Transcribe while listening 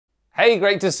Hey,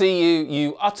 great to see you,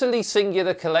 you utterly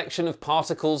singular collection of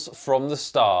particles from the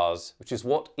stars, which is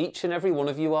what each and every one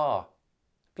of you are.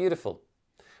 Beautiful.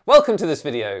 Welcome to this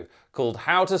video called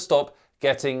How to Stop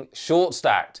Getting Short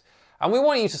Stacked. And we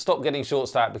want you to stop getting short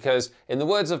stacked because, in the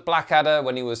words of Blackadder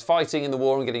when he was fighting in the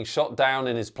war and getting shot down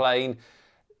in his plane,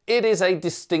 it is a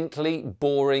distinctly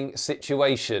boring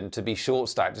situation to be short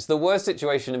stacked. It's the worst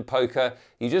situation in poker.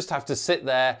 You just have to sit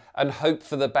there and hope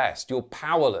for the best. You're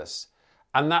powerless.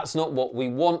 And that's not what we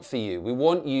want for you. We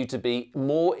want you to be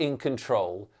more in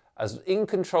control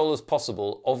as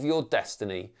possible of your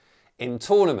destiny in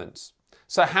tournaments.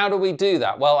 So how do we do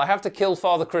that? Well, I have to kill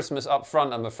Father Christmas up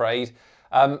front, I'm afraid.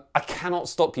 I cannot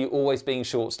stop you always being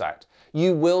short stacked.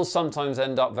 You will sometimes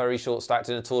end up very short stacked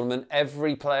in a tournament.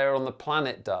 Every player on the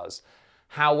planet does.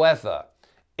 However,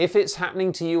 if it's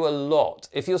happening to you a lot,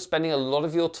 if you're spending a lot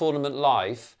of your tournament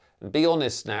life, and be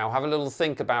honest now, have a little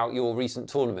think about your recent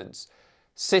tournaments,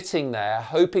 sitting there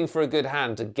hoping for a good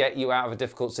hand to get you out of a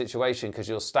difficult situation because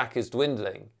your stack is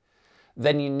dwindling,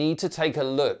 then you need to take a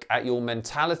look at your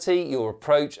mentality, your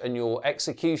approach and your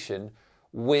execution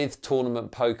with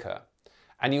tournament poker.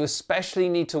 And you especially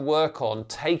need to work on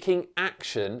taking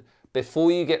action before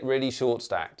you get really short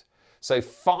stacked. So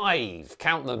 5,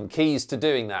 count them, keys to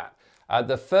doing that.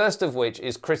 The first of which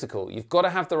is critical. You've got to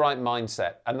have the right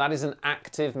mindset, and that is an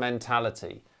active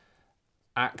mentality.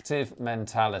 Active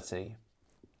mentality.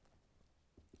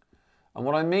 And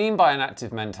what I mean by an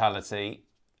active mentality,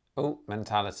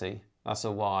 that's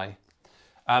a Y.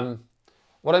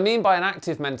 What I mean by an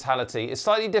active mentality is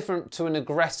slightly different to an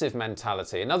aggressive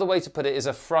mentality. Another way to put it is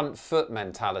a front foot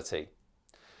mentality.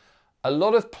 A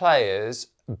lot of players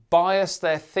bias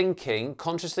their thinking,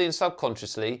 consciously and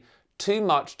subconsciously, too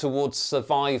much towards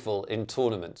survival in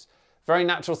tournaments. Very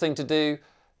natural thing to do.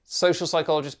 Social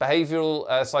psychologists,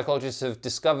 behavioral psychologists have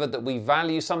discovered that we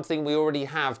value something we already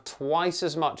have twice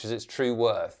as much as its true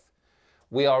worth.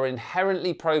 We are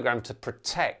inherently programmed to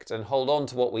protect and hold on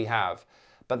to what we have,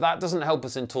 but that doesn't help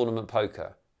us in tournament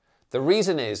poker. The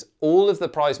reason is all of the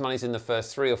prize money's in the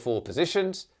first 3 or 4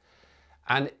 positions,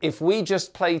 and if we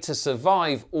just play to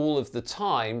survive all of the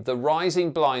time, the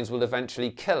rising blinds will eventually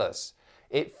kill us.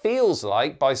 It feels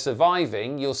like by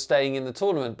surviving you're staying in the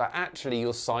tournament, but actually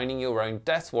you're signing your own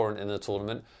death warrant in the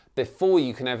tournament before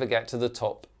you can ever get to the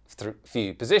top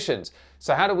few positions.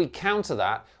 So how do we counter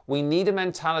that? We need a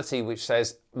mentality which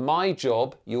says, my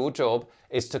job, your job,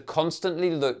 is to constantly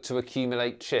look to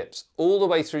accumulate chips all the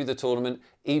way through the tournament,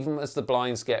 even as the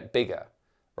blinds get bigger,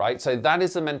 right? So that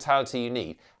is the mentality you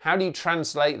need. How do you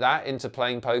translate that into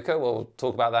playing poker? Well, we'll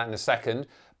talk about that in a second,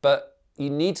 but you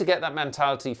need to get that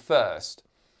mentality first.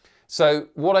 So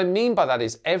what I mean by that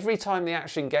is every time the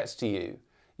action gets to you,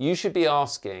 you should be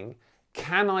asking,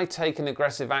 can I take an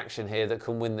aggressive action here that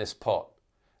can win this pot?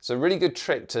 It's a really good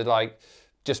trick to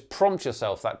just prompt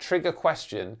yourself, that trigger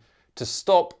question, to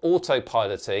stop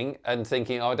autopiloting and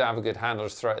thinking, oh, I don't have a good hand, I'll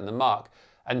just throw it in the muck,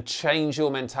 and change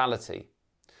your mentality.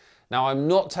 Now, I'm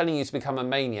not telling you to become a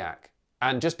maniac,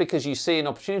 and just because you see an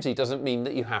opportunity doesn't mean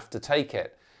that you have to take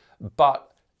it. But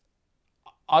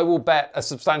I will bet a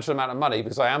substantial amount of money,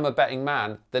 because I am a betting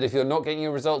man, that if you're not getting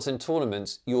your results in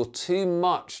tournaments, you're too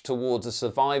much towards a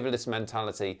survivalist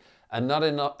mentality and not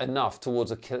enough towards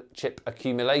a chip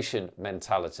accumulation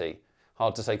mentality.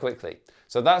 Hard to say quickly.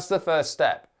 So that's the first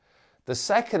step. The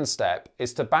second step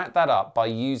is to back that up by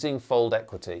using fold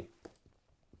equity.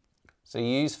 So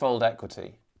use fold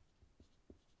equity.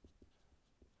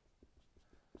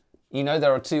 You know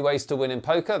there are 2 ways to win in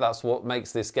poker. That's what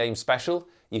makes this game special.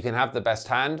 You can have the best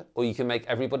hand, or you can make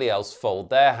everybody else fold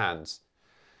their hands.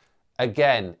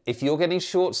 Again, if you're getting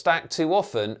short stacked too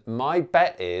often, my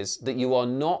bet is that you are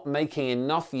not making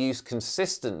enough use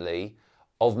consistently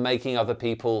of making other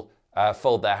people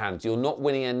fold their hands. You're not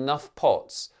winning enough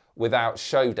pots without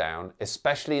showdown,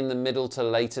 especially in the middle to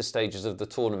later stages of the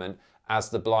tournament as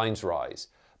the blinds rise.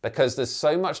 Because there's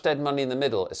so much dead money in the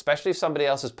middle, especially if somebody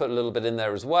else has put a little bit in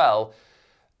there as well,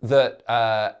 that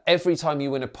every time you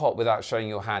win a pot without showing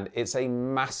your hand, it's a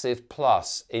massive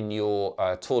plus in your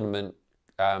tournament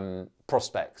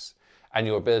prospects and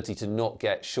your ability to not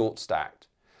get short stacked.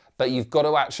 But you've got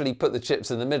to actually put the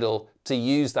chips in the middle to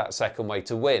use that second way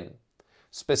to win.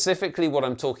 Specifically, what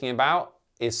I'm talking about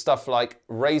is stuff like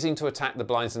raising to attack the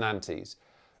blinds and antes,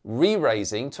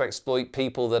 re-raising to exploit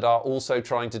people that are also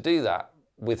trying to do that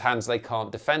with hands they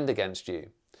can't defend against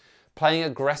you, playing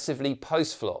aggressively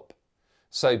post-flop.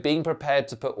 So being prepared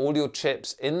to put all your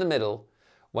chips in the middle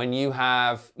when you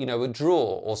have, a draw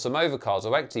or some overcards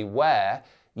or equity where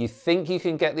you think you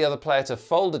can get the other player to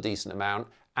fold a decent amount,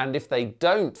 and if they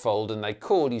don't fold and they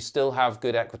call, you still have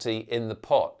good equity in the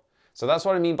pot. So that's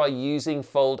what I mean by using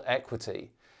fold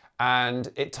equity.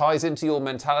 And it ties into your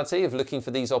mentality of looking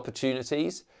for these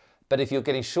opportunities. But if you're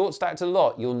getting short stacked a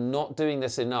lot, you're not doing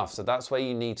this enough. So that's where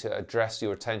you need to address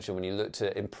your attention when you look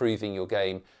to improving your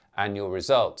game and your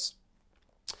results.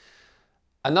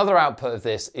 Another output of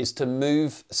this is to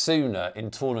move sooner in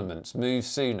tournaments, move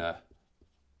sooner.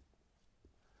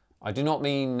 I do not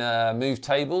mean move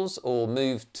tables or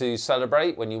move to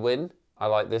celebrate when you win. I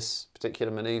like this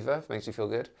particular maneuver, it makes me feel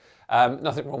good.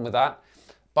 Nothing wrong with that.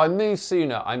 By move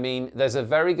sooner, I mean there's a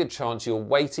very good chance you're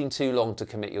waiting too long to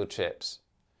commit your chips.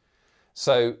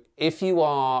 So if you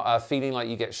are feeling like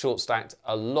you get short stacked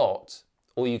a lot,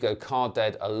 or you go card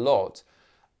dead a lot,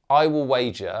 I will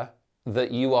wager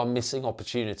that you are missing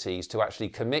opportunities to actually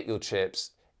commit your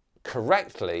chips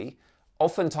correctly,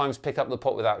 oftentimes pick up the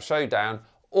pot without showdown,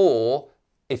 or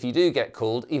if you do get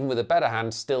called, even with a better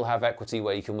hand, still have equity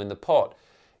where you can win the pot.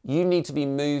 You need to be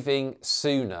moving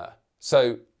sooner.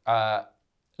 So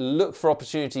look for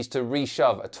opportunities to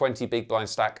reshove a 20 big blind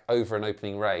stack over an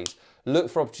opening raise. Look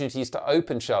for opportunities to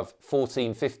open shove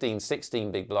 14, 15,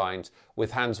 16 big blinds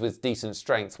with hands with decent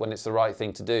strength when it's the right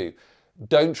thing to do.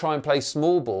 Don't try and play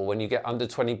small ball when you get under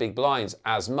 20 big blinds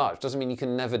as much. Doesn't mean you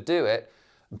can never do it,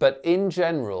 but in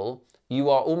general,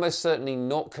 you are almost certainly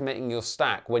not committing your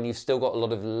stack when you've still got a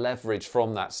lot of leverage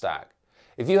from that stack.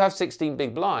 If you have 16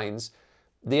 big blinds,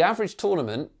 the average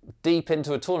tournament, deep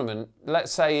into a tournament,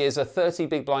 let's say is a 30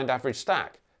 big blind average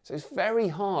stack. So it's very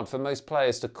hard for most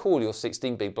players to call your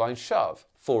 16 big blind shove,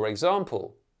 for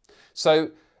example.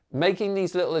 So making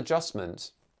these little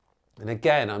adjustments, and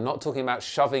again, I'm not talking about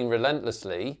shoving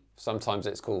relentlessly, sometimes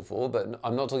it's called for, but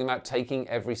I'm not talking about taking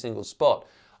every single spot.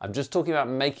 I'm just talking about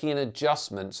making an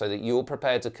adjustment so that you're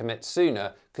prepared to commit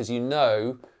sooner because you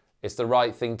know it's the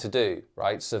right thing to do,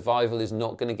 right? Survival is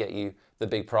not going to get you the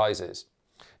big prizes.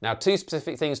 Now, two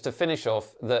specific things to finish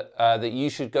off that you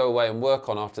should go away and work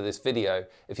on after this video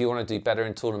if you want to do better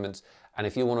in tournaments and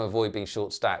if you want to avoid being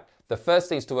short stacked. The first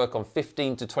thing is to work on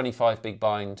 15 to 25 big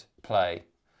blind play.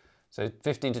 So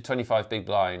 15 to 25 big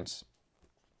blinds.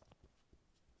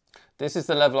 This is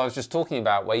the level I was just talking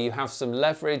about where you have some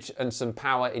leverage and some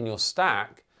power in your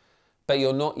stack, but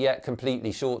you're not yet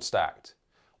completely short stacked.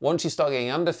 Once you start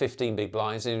getting under 15 big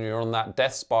blinds and you're on that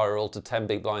death spiral to 10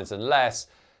 big blinds and less,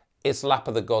 it's lap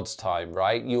of the gods time,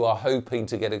 right? You are hoping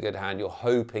to get a good hand. You're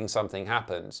hoping something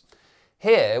happens.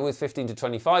 Here, with 15 to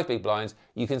 25 big blinds,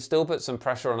 you can still put some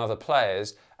pressure on other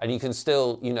players and you can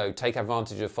still, take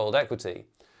advantage of fold equity.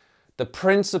 The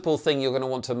principal thing you're going to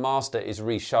want to master is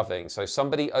reshoving. So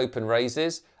somebody open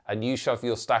raises and you shove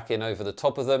your stack in over the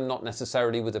top of them, not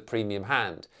necessarily with a premium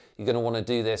hand. You're going to want to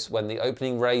do this when the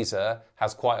opening raiser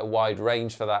has quite a wide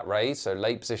range for that raise. So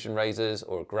late position raisers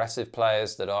or aggressive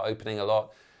players that are opening a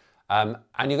lot. And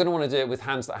you're going to want to do it with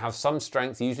hands that have some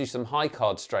strength, usually some high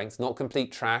card strength, not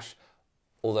complete trash,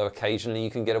 although occasionally you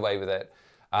can get away with it.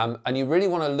 And you really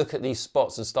want to look at these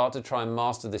spots and start to try and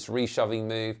master this reshoving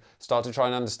move, start to try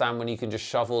and understand when you can just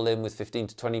shove all in with 15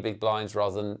 to 20 big blinds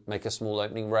rather than make a small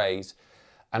opening raise,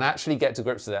 and actually get to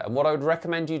grips with it. And what I would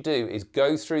recommend you do is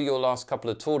go through your last couple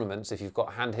of tournaments if you've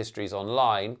got hand histories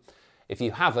online. If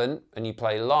you haven't and you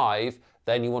play live,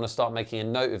 then you want to start making a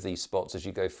note of these spots as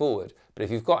you go forward. But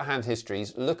if you've got hand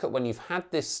histories, look at when you've had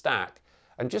this stack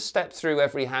and just step through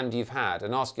every hand you've had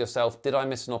and ask yourself, did I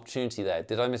miss an opportunity there?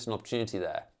 Did I miss an opportunity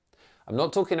there? I'm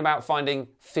not talking about finding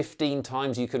 15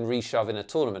 times you can reshove in a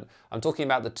tournament. I'm talking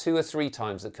about the 2 or 3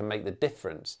 times that can make the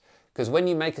difference. Because when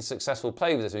you make a successful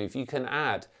play with this move, you can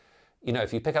add,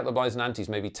 if you pick up the blinds and antes,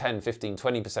 maybe 10, 15,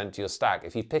 20% to your stack.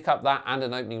 If you pick up that and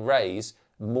an opening raise,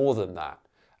 more than that.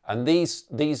 And these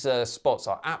spots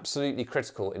are absolutely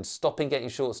critical in stopping getting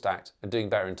short stacked and doing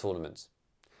better in tournaments.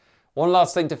 One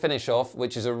last thing to finish off,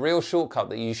 which is a real shortcut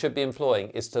that you should be employing,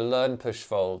 is to learn push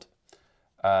fold.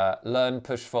 Learn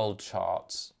push fold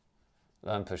charts.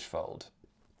 Learn push fold.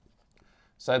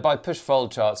 So by push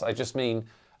fold charts, I just mean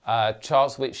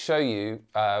charts which show you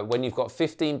when you've got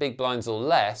 15 big blinds or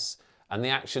less and the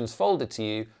action's folded to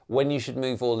you, when you should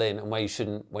move all in and where you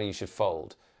shouldn't, when you should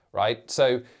fold, right?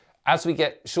 So as we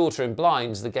get shorter in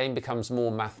blinds, the game becomes more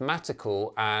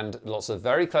mathematical, and lots of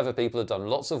very clever people have done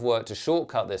lots of work to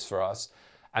shortcut this for us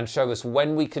and show us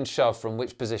when we can shove from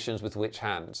which positions with which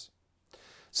hands.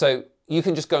 So you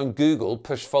can just go and Google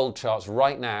push fold charts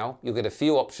right now. You'll get a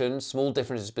few options, small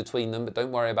differences between them, but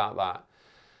don't worry about that.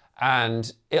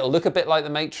 And it'll look a bit like the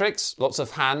Matrix, lots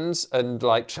of hands and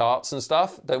like charts and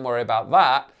stuff. Don't worry about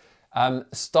that.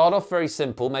 Start off very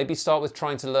simple. Maybe start with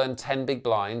trying to learn 10 big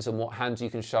blinds and what hands you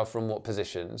can shove from what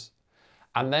positions.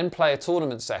 And then play a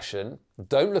tournament session.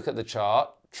 Don't look at the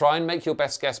chart. Try and make your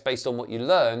best guess based on what you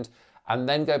learned. and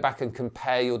then go back and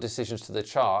compare your decisions to the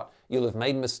chart, you'll have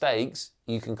made mistakes,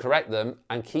 you can correct them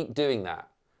and keep doing that,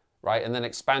 right? And then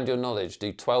expand your knowledge,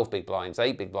 do 12 big blinds,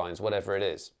 8 big blinds, whatever it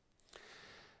is.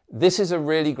 This is a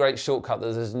really great shortcut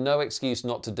that there's no excuse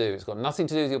not to do. It's got nothing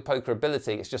to do with your poker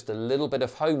ability, it's just a little bit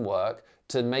of homework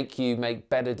to make you make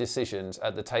better decisions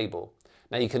at the table.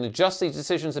 Now you can adjust these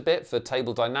decisions a bit for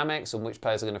table dynamics and which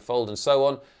players are going to fold and so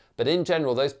on, but in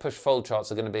general those push-fold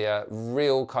charts are going to be a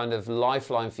real kind of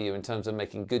lifeline for you in terms of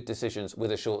making good decisions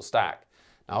with a short stack.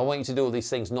 Now I want you to do all these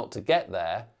things not to get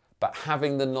there, but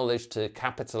having the knowledge to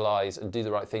capitalize and do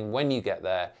the right thing when you get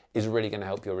there is really going to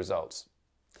help your results.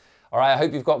 All right, I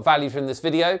hope you've got value from this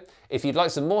video. If you'd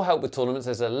like some more help with tournaments,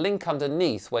 there's a link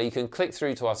underneath where you can click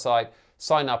through to our site,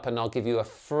 sign up, and I'll give you a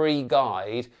free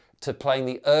guide to playing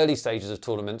the early stages of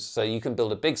tournaments so you can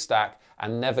build a big stack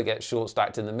and never get short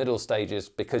stacked in the middle stages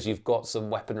because you've got some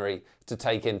weaponry to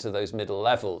take into those middle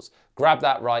levels. Grab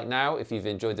that right now if you've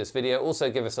enjoyed this video.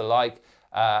 Also give us a like,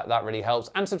 that really helps,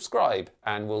 and subscribe,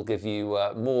 and we'll give you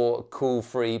more cool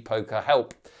free poker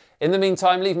help. In the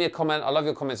meantime, leave me a comment. I love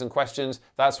your comments and questions.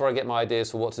 That's where I get my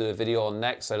ideas for what to do a video on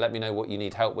next, so let me know what you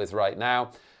need help with right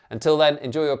now. Until then,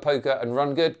 enjoy your poker and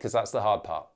run good, because that's the hard part.